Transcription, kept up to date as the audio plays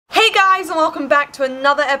guys, and welcome back to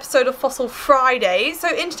another episode of Fossil Friday.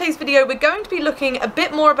 So in today's video we're going to be looking a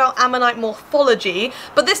bit more about ammonite morphology,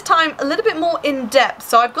 but this time a little bit more in depth.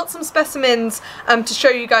 So I've got some specimens to show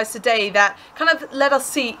you guys today that kind of let us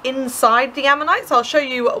see inside the ammonite. So I'll show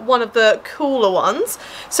you one of the cooler ones.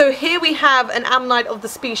 So here we have an ammonite of the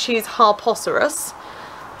species Harpoceros.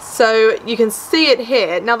 So you can see it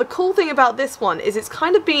here. Now the cool thing about this one is it's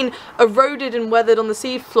kind of been eroded and weathered on the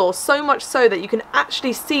seafloor, so much so that you can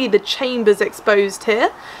actually see the chambers exposed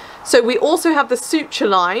here. So we also have the suture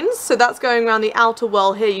lines, so that's going around the outer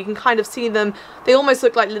well here. You can kind of see them, they almost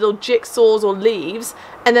look like little jigsaws or leaves.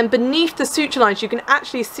 And then beneath the suture lines you can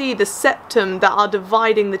actually see the septum that are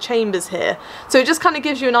dividing the chambers here. So it just kind of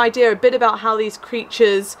gives you an idea a bit about how these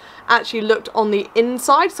creatures actually looked on the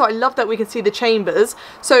inside. So I love that we can see the chambers.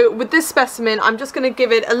 So with this specimen I'm just going to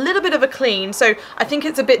give it a little bit of a clean. So I think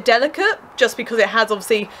it's a bit delicate just because it has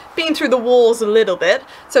obviously been through the walls a little bit.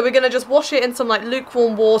 So we're going to just wash it in some like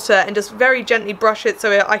lukewarm water and just very gently brush it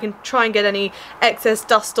so I can try and get any excess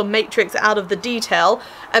dust or matrix out of the detail.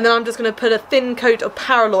 And then I'm just going to put a thin coat of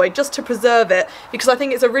paraloid just to preserve it, because I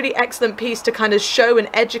think it's a really excellent piece to kind of show and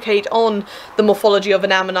educate on the morphology of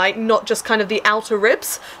an ammonite, not just kind of the outer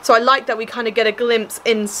ribs. So I like that we kind of get a glimpse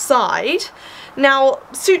inside. Now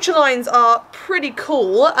suture lines are pretty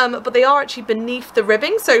cool, but they are actually beneath the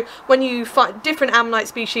ribbing. So when you find different ammonite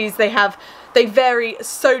species, they vary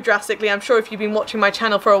so drastically. I'm sure if you've been watching my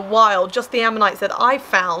channel for a while, just the ammonites that I've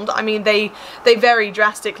found, I mean they vary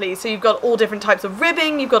drastically. So you've got all different types of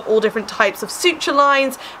ribbing, you've got all different types of suture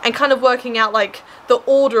lines, and kind of working out like the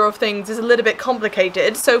order of things is a little bit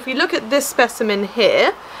complicated. So if we look at this specimen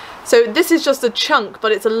here, so this is just a chunk,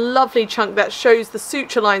 but it's a lovely chunk that shows the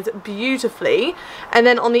suture lines beautifully. And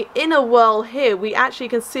then on the inner whorl here we actually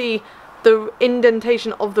can see the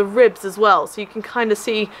indentation of the ribs as well, so you can kind of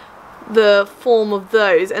see the form of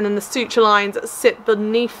those, and then the suture lines sit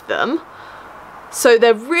beneath them. So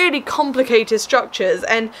they're really complicated structures,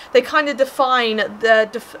 and they kind of define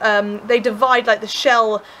they divide like the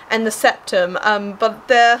shell and the septum, but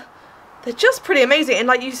they're just pretty amazing. And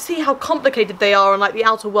like you see how complicated they are on like the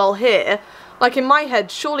outer whorl here. Like in my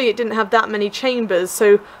head, surely it didn't have that many chambers,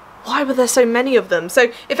 so why were there so many of them?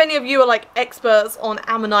 So if any of you are like experts on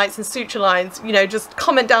ammonites and suture lines, you know, just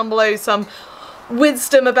comment down below some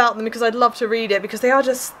wisdom about them, because I'd love to read it, because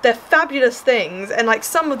they're fabulous things. And like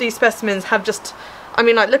some of these specimens have just, I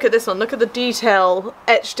mean, like look at this one, look at the detail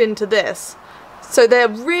etched into this. So they're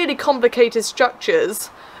really complicated structures,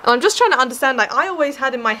 and I'm just trying to understand, like I always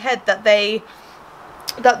had in my head that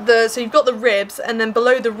so you've got the ribs, and then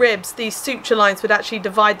below the ribs these suture lines would actually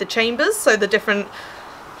divide the chambers, so the different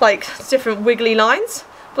wiggly lines.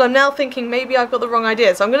 But I'm now thinking maybe I've got the wrong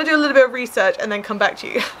idea, so I'm going to do a little bit of research and then come back to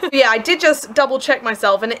you. Yeah, I did just double check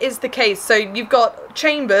myself, and it is the case. So you've got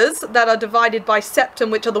chambers that are divided by septum,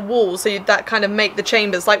 which are the walls, so that kind of make the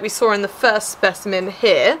chambers, like we saw in the first specimen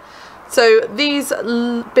here. So these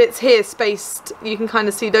bits here spaced, you can kind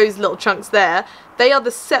of see those little chunks there. They are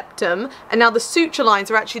the septum, and now the suture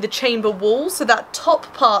lines are actually the chamber walls, so that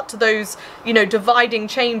top part to those, you know, dividing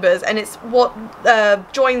chambers, and it's what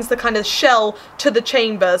joins the kind of shell to the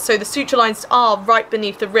chamber. So the suture lines are right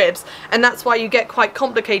beneath the ribs, and that's why you get quite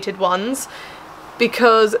complicated ones,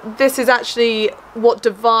 because this is actually what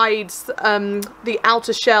divides the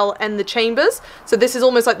outer shell and the chambers. So this is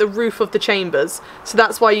almost like the roof of the chambers. So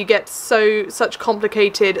that's why you get such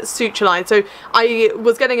complicated suture lines. So I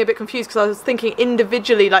was getting a bit confused because I was thinking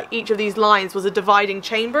individually like each of these lines was a dividing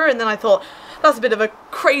chamber, and then I thought that's a bit of a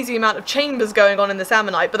crazy amount of chambers going on in this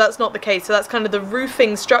ammonite, but that's not the case. So that's kind of the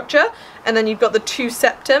roofing structure, and then you've got the two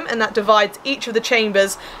septum, and that divides each of the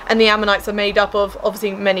chambers, and the ammonites are made up of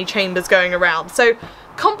obviously many chambers going around. So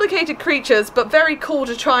complicated creatures, but very cool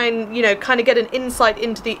to try and, you know, kind of get an insight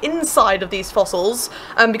into the inside of these fossils,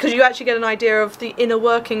 because you actually get an idea of the inner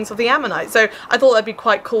workings of the ammonite. So I thought that'd be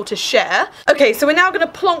quite cool to share. Okay, so we're now going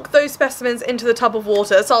to plonk those specimens into the tub of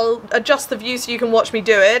water. So I'll adjust the view so you can watch me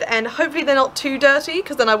do it, and hopefully they're not too dirty,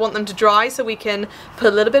 because then I want them to dry so we can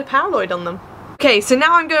put a little bit of paraloid on them. Okay, so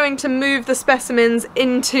now I'm going to move the specimens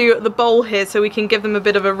into the bowl here so we can give them a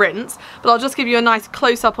bit of a rinse, but I'll just give you a nice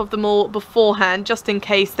close-up of them all beforehand, just in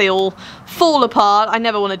case they all fall apart. I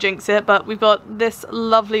never want to jinx it, but we've got this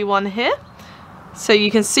lovely one here. So you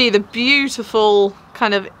can see the beautiful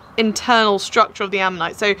kind of internal structure of the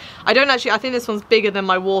ammonite. So I think this one's bigger than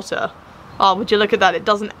my water. Oh, would you look at that? It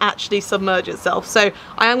doesn't actually submerge itself. So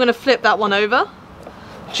I am going to flip that one over,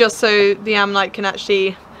 just so the ammonite can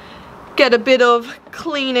actually get a bit of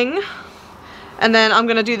cleaning. And then I'm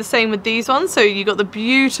going to do the same with these ones. So you got the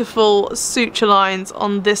beautiful suture lines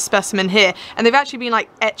on this specimen here, and they've actually been like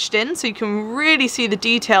etched in, so you can really see the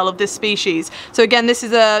detail of this species. So again, this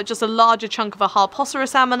is just a larger chunk of a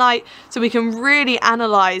Harpoceros ammonite, so we can really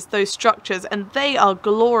analyze those structures, and they are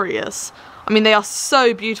glorious. I mean, they are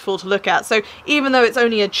so beautiful to look at. So even though it's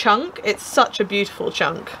only a chunk, it's such a beautiful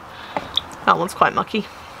chunk. That one's quite mucky.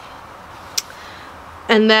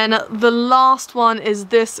 And then the last one is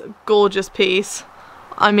this gorgeous piece.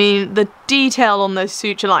 I mean, the detail on those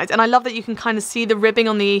suture lines. And I love that you can kind of see the ribbing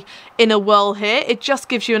on the inner wall here. It just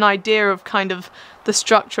gives you an idea of kind of the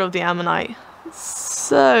structure of the ammonite.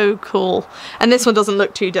 So cool. And this one doesn't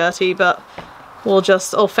look too dirty, but we'll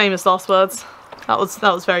just, oh, famous last words. That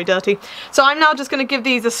was very dirty. So I'm now just going to give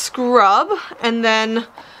these a scrub and then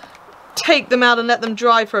take them out and let them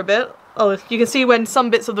dry for a bit. Oh, you can see when some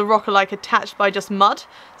bits of the rock are like attached by just mud.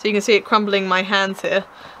 So you can see it crumbling in my hands here.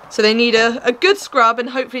 So they need a good scrub, and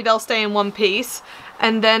hopefully they'll stay in one piece.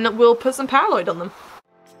 And then we'll put some paraloid on them.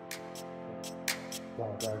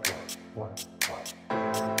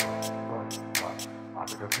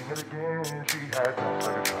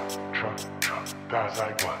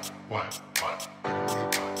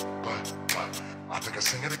 I think I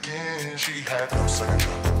sing it again. She had no second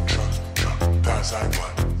truck. That's like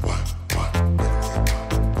what?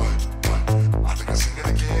 I think I sing it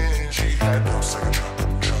again. She had no second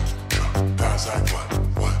truck. That's like what?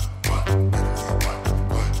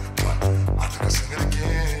 I think I sing it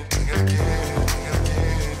again. Sing it again. Sing it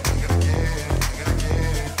again. Sing it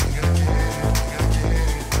again. Sing it again. Sing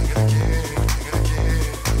it again. Sing it again. Sing it again.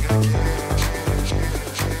 Sing it again.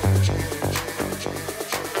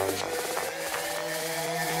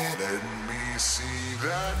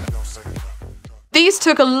 These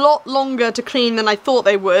took a lot longer to clean than I thought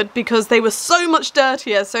they would because they were so much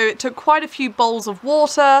dirtier, so it took quite a few bowls of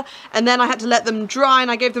water, and then I had to let them dry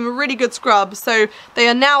and I gave them a really good scrub. So they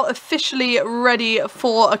are now officially ready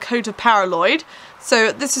for a coat of paraloid.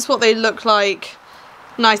 So this is what they look like,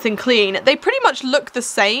 nice and clean. They pretty much look the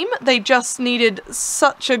same, they just needed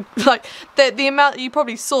such a, like, the amount you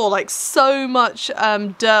probably saw, like so much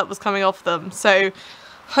dirt was coming off them. So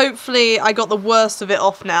hopefully I got the worst of it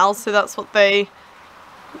off now, so that's what they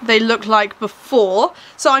look like before.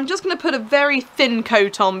 So I'm just going to put a very thin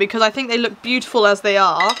coat on because I think they look beautiful as they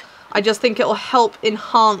are. I just think it will help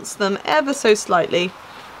enhance them ever so slightly.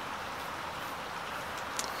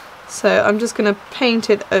 So I'm just going to paint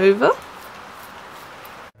it over.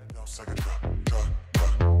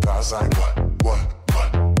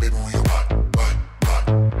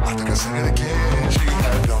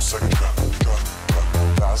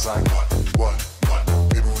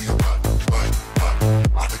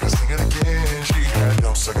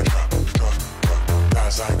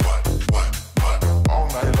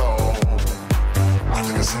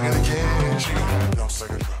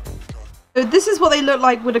 So this is what they look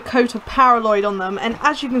like with a coat of paraloid on them, and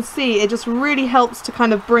as you can see, it just really helps to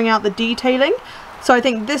kind of bring out the detailing. So I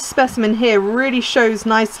think this specimen here really shows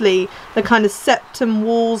nicely the kind of septum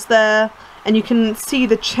walls there, and you can see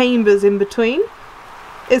the chambers in between.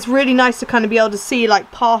 It's really nice to kind of be able to see like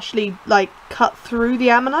partially like cut through the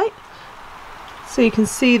ammonite. So you can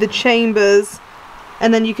see the chambers,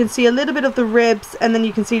 and then you can see a little bit of the ribs, and then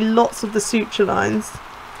you can see lots of the suture lines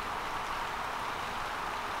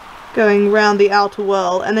going around the outer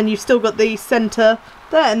wall, and then you've still got the center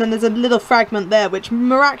there, and then there's a little fragment there which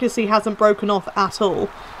miraculously hasn't broken off at all.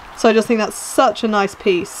 So I just think that's such a nice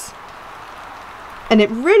piece, and it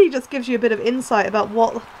really just gives you a bit of insight about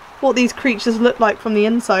what these creatures look like from the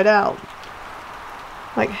inside out.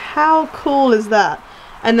 Like, how cool is that?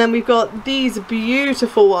 And then we've got these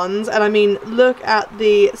beautiful ones, and I mean, look at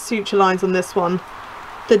the suture lines on this one.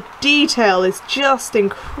 The detail is just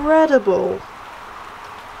incredible.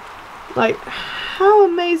 Like, how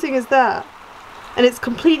amazing is that? And it's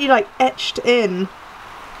completely like etched in.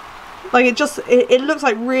 Like, it looks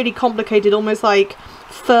like really complicated, almost like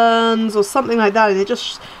ferns or something like that. And it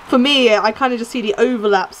just, for me, I kind of just see the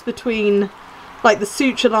overlaps between like the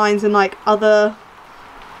suture lines and like other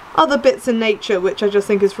bits in nature, which I just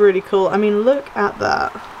think is really cool. I mean, look at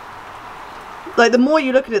that. Like, the more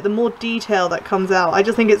you look at it, the more detail that comes out. I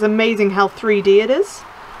just think it's amazing how 3D it is.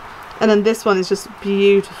 And then this one is just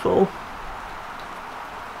beautiful.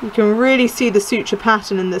 You can really see the suture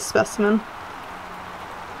pattern in this specimen.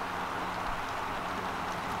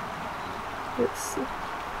 It's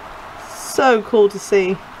so cool to see.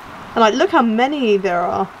 And like, look how many there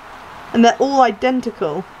are. And they're all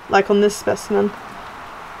identical, like on this specimen.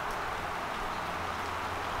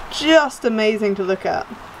 Just amazing to look at.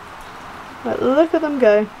 Like, look at them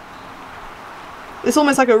go. It's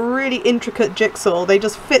almost like a really intricate jigsaw. They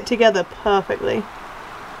just fit together perfectly.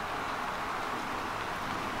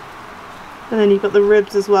 And then you've got the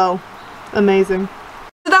ribs as well. Amazing.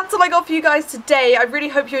 So that's all I got for you guys today. I really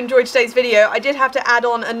hope you enjoyed today's video. I did have to add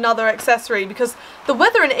on another accessory because the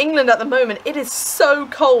weather in England at the moment, it is so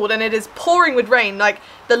cold and it is pouring with rain. Like,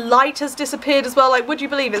 the light has disappeared as well. Like, would you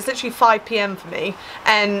believe it's literally 5 PM for me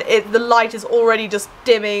and the light is already just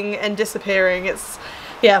dimming and disappearing. It's,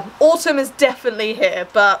 yeah, autumn is definitely here,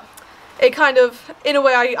 but it kind of, in a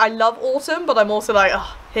way, I love autumn, but I'm also like,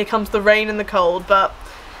 oh, here comes the rain and the cold, but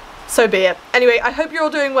so be it. Anyway, I hope you're all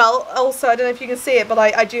doing well. Also, I don't know if you can see it, but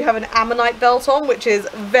I do have an Ammonite belt on, which is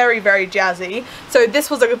very, very jazzy. So this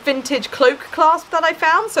was a vintage cloak clasp that I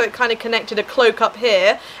found, so it kind of connected a cloak up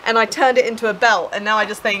here, and I turned it into a belt, and now I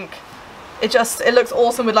just think it looks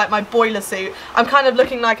awesome with like my boiler suit. I'm kind of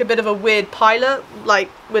looking like a bit of a weird pilot, like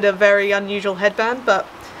with a very unusual headband, but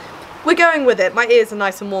we're going with it. My ears are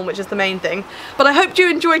nice and warm, which is the main thing. But I hope you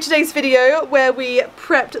enjoyed today's video where we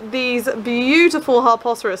prepped these beautiful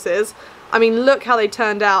harpoceruses. I mean, look how they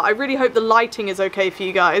turned out. I really hope the lighting is okay for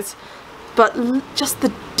you guys. But just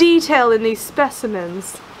the detail in these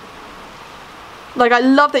specimens. Like, I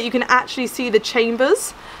love that you can actually see the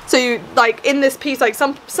chambers. So you, like, in this piece, like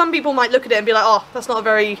some people might look at it and be like, oh, that's not a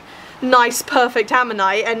very nice, perfect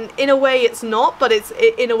ammonite, and in a way it's not, but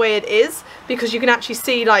in a way it is, because you can actually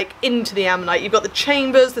see like into the ammonite. You've got the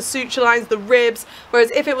chambers, the suture lines, the ribs, whereas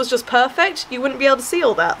if it was just perfect, you wouldn't be able to see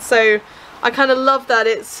all that. So I kind of love that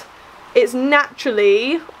it's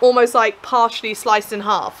naturally almost like partially sliced in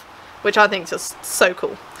half, which I think is just so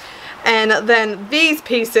cool. And then these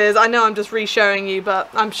pieces, I know I'm just re-showing you, but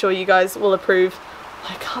I'm sure you guys will approve.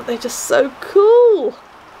 Like, aren't they just so cool?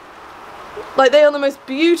 Like, they are the most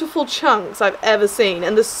beautiful chunks I've ever seen,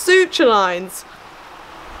 and the suture lines,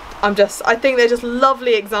 I think they're just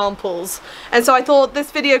lovely examples. And so I thought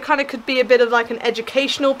this video kind of could be a bit of like an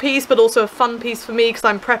educational piece, but also a fun piece for me because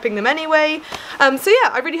I'm prepping them anyway. So yeah,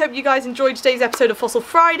 I really hope you guys enjoyed today's episode of Fossil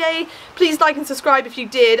Friday. Please like and subscribe if you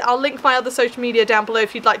did. I'll link my other social media down below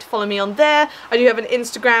if you'd like to follow me on there. I do have an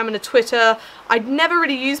Instagram and a Twitter. I'd never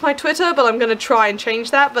really use my Twitter, but I'm going to try and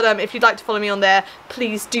change that. But if you'd like to follow me on there,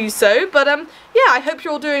 please do so. But yeah, I hope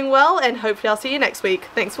you're all doing well, and hopefully I'll see you next week.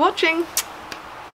 Thanks for watching.